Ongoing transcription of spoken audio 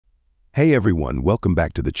Hey everyone, welcome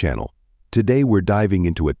back to the channel. Today we're diving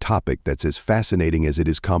into a topic that's as fascinating as it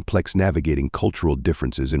is complex: navigating cultural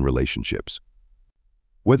differences in relationships.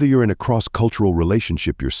 Whether you're in a cross-cultural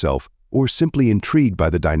relationship yourself or simply intrigued by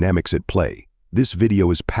the dynamics at play, this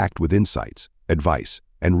video is packed with insights, advice,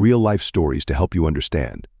 and real-life stories to help you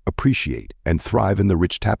understand, appreciate, and thrive in the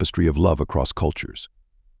rich tapestry of love across cultures.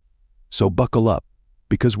 So buckle up,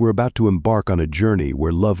 because we're about to embark on a journey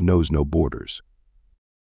where love knows no borders.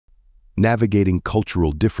 Navigating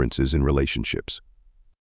cultural differences in relationships.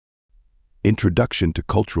 Introduction to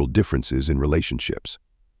cultural differences in relationships.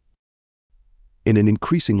 In an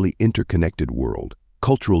increasingly interconnected world,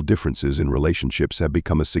 cultural differences in relationships have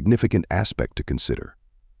become a significant aspect to consider.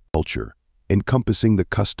 Culture, encompassing the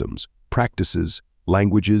customs, practices,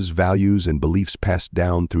 languages, values, and beliefs passed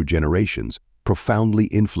down through generations, profoundly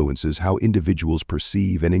influences how individuals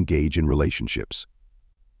perceive and engage in relationships.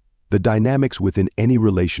 The dynamics within any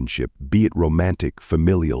relationship, be it romantic,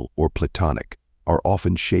 familial, or platonic, are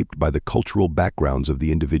often shaped by the cultural backgrounds of the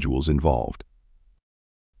individuals involved.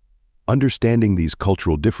 Understanding these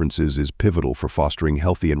cultural differences is pivotal for fostering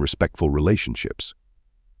healthy and respectful relationships.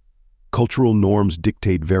 Cultural norms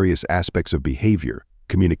dictate various aspects of behavior,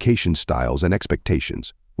 communication styles, and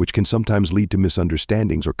expectations, which can sometimes lead to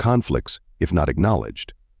misunderstandings or conflicts if not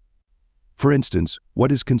acknowledged. For instance,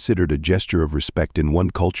 what is considered a gesture of respect in one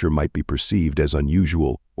culture might be perceived as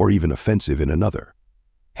unusual or even offensive in another.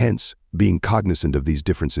 Hence, being cognizant of these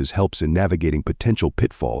differences helps in navigating potential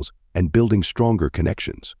pitfalls and building stronger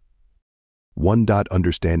connections. 1.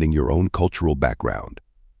 Understanding your own cultural background.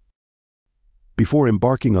 Before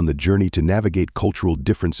embarking on the journey to navigate cultural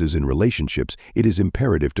differences in relationships, it is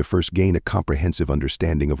imperative to first gain a comprehensive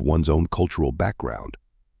understanding of one's own cultural background.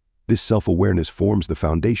 This self-awareness forms the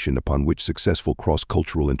foundation upon which successful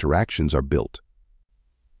cross-cultural interactions are built.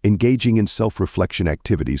 Engaging in self-reflection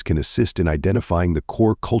activities can assist in identifying the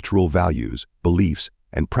core cultural values, beliefs,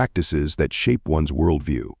 and practices that shape one's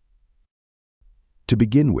worldview. To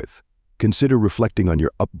begin with, consider reflecting on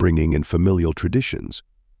your upbringing and familial traditions.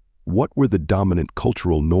 What were the dominant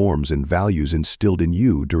cultural norms and values instilled in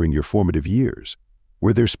you during your formative years?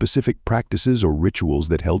 Were there specific practices or rituals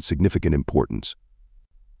that held significant importance?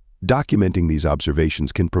 Documenting these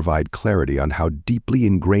observations can provide clarity on how deeply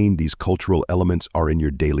ingrained these cultural elements are in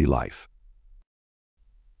your daily life.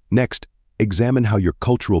 Next, examine how your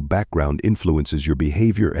cultural background influences your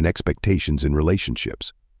behavior and expectations in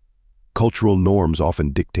relationships. Cultural norms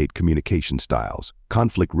often dictate communication styles,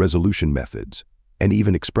 conflict resolution methods, and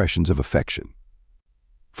even expressions of affection.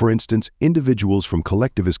 For instance, individuals from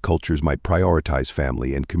collectivist cultures might prioritize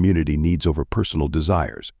family and community needs over personal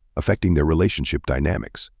desires, affecting their relationship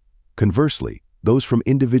dynamics. Conversely, those from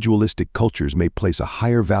individualistic cultures may place a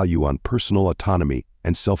higher value on personal autonomy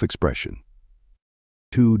and self-expression.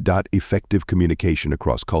 2. Effective communication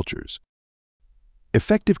across cultures.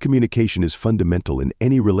 Effective communication is fundamental in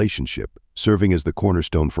any relationship, serving as the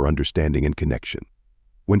cornerstone for understanding and connection.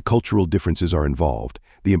 When cultural differences are involved,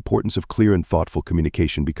 the importance of clear and thoughtful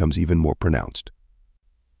communication becomes even more pronounced.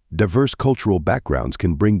 Diverse cultural backgrounds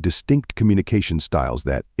can bring distinct communication styles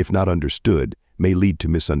that, if not understood, may lead to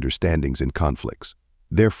misunderstandings and conflicts.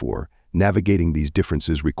 Therefore, navigating these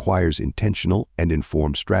differences requires intentional and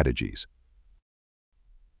informed strategies.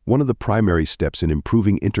 One of the primary steps in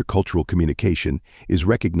improving intercultural communication is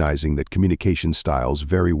recognizing that communication styles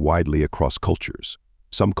vary widely across cultures.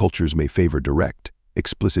 Some cultures may favor direct,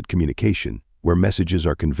 explicit communication, where messages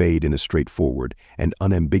are conveyed in a straightforward and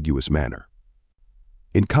unambiguous manner.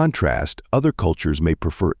 In contrast, other cultures may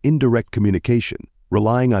prefer indirect communication,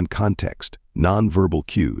 relying on context, nonverbal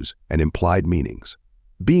cues, and implied meanings.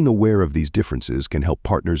 Being aware of these differences can help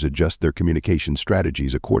partners adjust their communication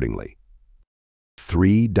strategies accordingly.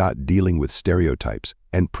 3. Dealing with stereotypes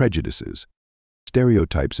and prejudices.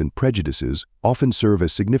 Stereotypes and prejudices often serve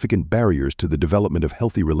as significant barriers to the development of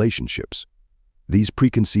healthy relationships. These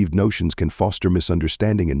preconceived notions can foster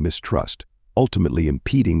misunderstanding and mistrust, ultimately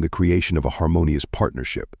impeding the creation of a harmonious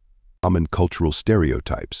partnership. Common cultural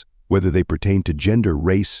stereotypes, whether they pertain to gender,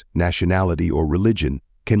 race, nationality, or religion,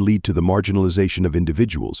 can lead to the marginalization of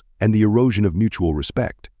individuals and the erosion of mutual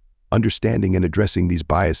respect. Understanding and addressing these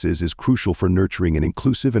biases is crucial for nurturing an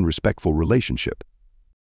inclusive and respectful relationship.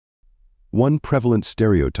 One prevalent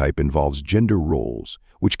stereotype involves gender roles,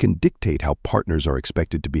 which can dictate how partners are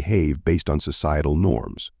expected to behave based on societal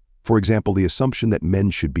norms. For example, the assumption that men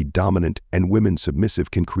should be dominant and women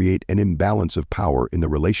submissive can create an imbalance of power in the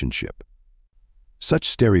relationship. Such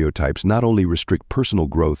stereotypes not only restrict personal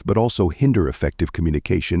growth but also hinder effective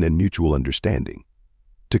communication and mutual understanding.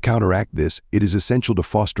 To counteract this, it is essential to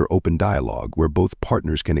foster open dialogue where both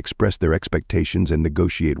partners can express their expectations and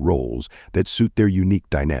negotiate roles that suit their unique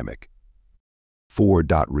dynamic. 4.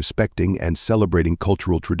 Respecting and celebrating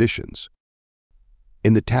cultural traditions.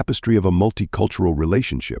 In the tapestry of a multicultural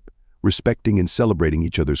relationship, respecting and celebrating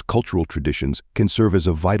each other's cultural traditions can serve as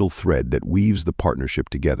a vital thread that weaves the partnership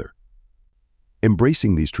together.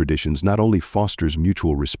 Embracing these traditions not only fosters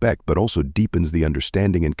mutual respect but also deepens the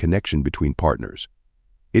understanding and connection between partners.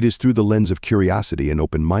 It is through the lens of curiosity and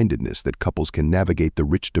open-mindedness that couples can navigate the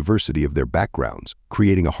rich diversity of their backgrounds,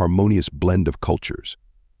 creating a harmonious blend of cultures.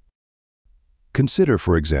 Consider,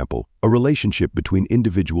 for example, a relationship between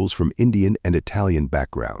individuals from Indian and Italian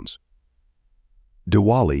backgrounds.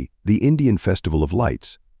 Diwali, the Indian festival of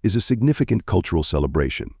lights, is a significant cultural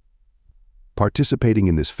celebration. Participating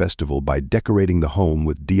in this festival by decorating the home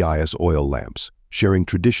with DIS oil lamps, sharing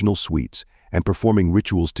traditional sweets, and performing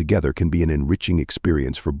rituals together can be an enriching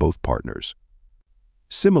experience for both partners.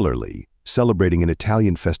 Similarly, celebrating an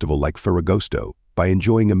Italian festival like Ferragosto by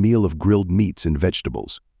enjoying a meal of grilled meats and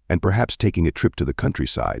vegetables, and perhaps taking a trip to the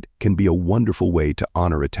countryside, can be a wonderful way to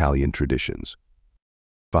honor Italian traditions.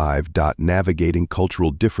 5. Navigating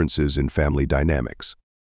cultural differences in family dynamics.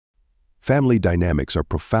 Family dynamics are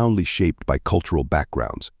profoundly shaped by cultural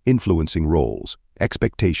backgrounds, influencing roles,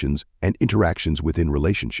 expectations, and interactions within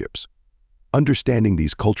relationships. Understanding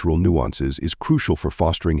these cultural nuances is crucial for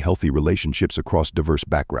fostering healthy relationships across diverse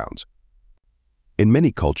backgrounds. In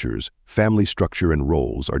many cultures, family structure and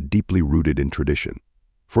roles are deeply rooted in tradition.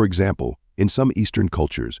 For example, in some Eastern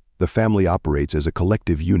cultures, the family operates as a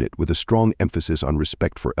collective unit with a strong emphasis on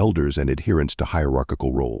respect for elders and adherence to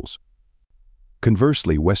hierarchical roles.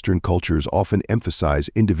 Conversely, Western cultures often emphasize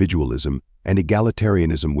individualism and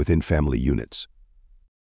egalitarianism within family units.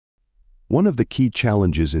 One of the key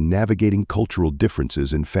challenges in navigating cultural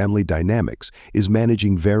differences in family dynamics is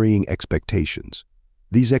managing varying expectations.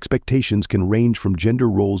 These expectations can range from gender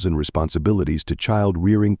roles and responsibilities to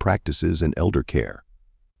child-rearing practices and elder care.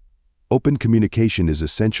 Open communication is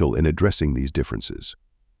essential in addressing these differences.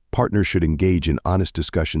 Partners should engage in honest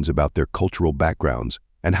discussions about their cultural backgrounds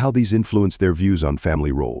and how these influence their views on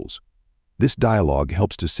family roles. This dialogue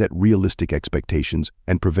helps to set realistic expectations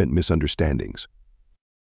and prevent misunderstandings.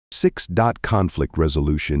 6. Conflict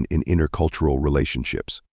resolution in intercultural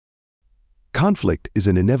relationships. Conflict is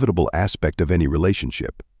an inevitable aspect of any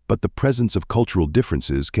relationship, but the presence of cultural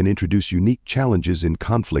differences can introduce unique challenges in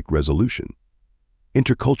conflict resolution.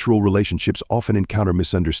 Intercultural relationships often encounter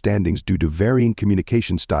misunderstandings due to varying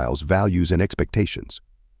communication styles, values, and expectations.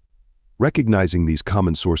 Recognizing these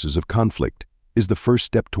common sources of conflict is the first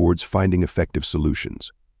step towards finding effective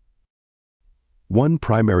solutions. One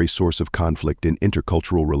primary source of conflict in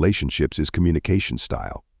intercultural relationships is communication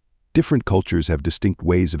style. Different cultures have distinct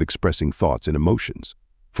ways of expressing thoughts and emotions.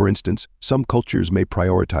 For instance, some cultures may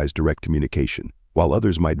prioritize direct communication, while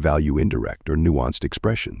others might value indirect or nuanced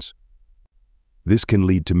expressions. This can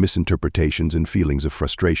lead to misinterpretations and feelings of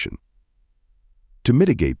frustration. To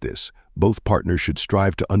mitigate this, both partners should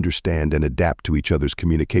strive to understand and adapt to each other's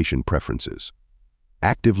communication preferences.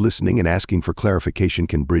 Active listening and asking for clarification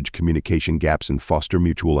can bridge communication gaps and foster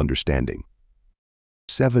mutual understanding.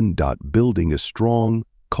 7. Building a strong,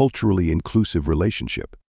 culturally inclusive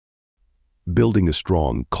relationship. Building a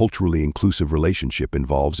strong, culturally inclusive relationship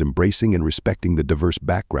involves embracing and respecting the diverse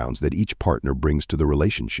backgrounds that each partner brings to the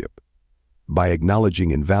relationship. By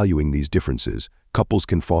acknowledging and valuing these differences, couples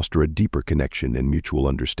can foster a deeper connection and mutual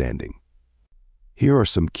understanding. Here are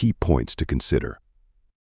some key points to consider.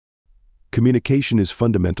 Communication is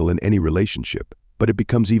fundamental in any relationship, but it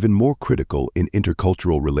becomes even more critical in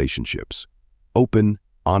intercultural relationships. Open,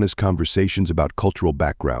 honest conversations about cultural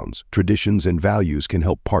backgrounds, traditions, and values can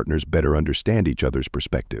help partners better understand each other's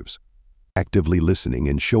perspectives. Actively listening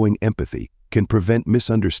and showing empathy can prevent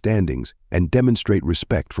misunderstandings and demonstrate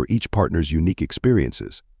respect for each partner's unique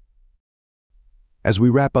experiences. As we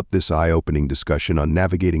wrap up this eye-opening discussion on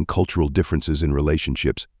navigating cultural differences in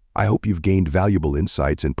relationships, I hope you've gained valuable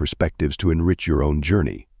insights and perspectives to enrich your own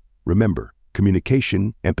journey. Remember,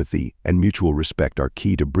 communication, empathy, and mutual respect are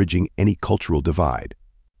key to bridging any cultural divide.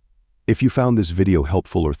 If you found this video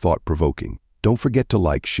helpful or thought-provoking, don't forget to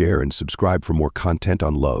like, share, and subscribe for more content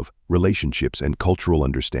on love, relationships, and cultural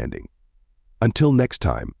understanding. Until next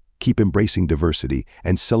time, keep embracing diversity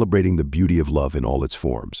and celebrating the beauty of love in all its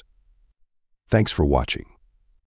forms. Thanks for watching.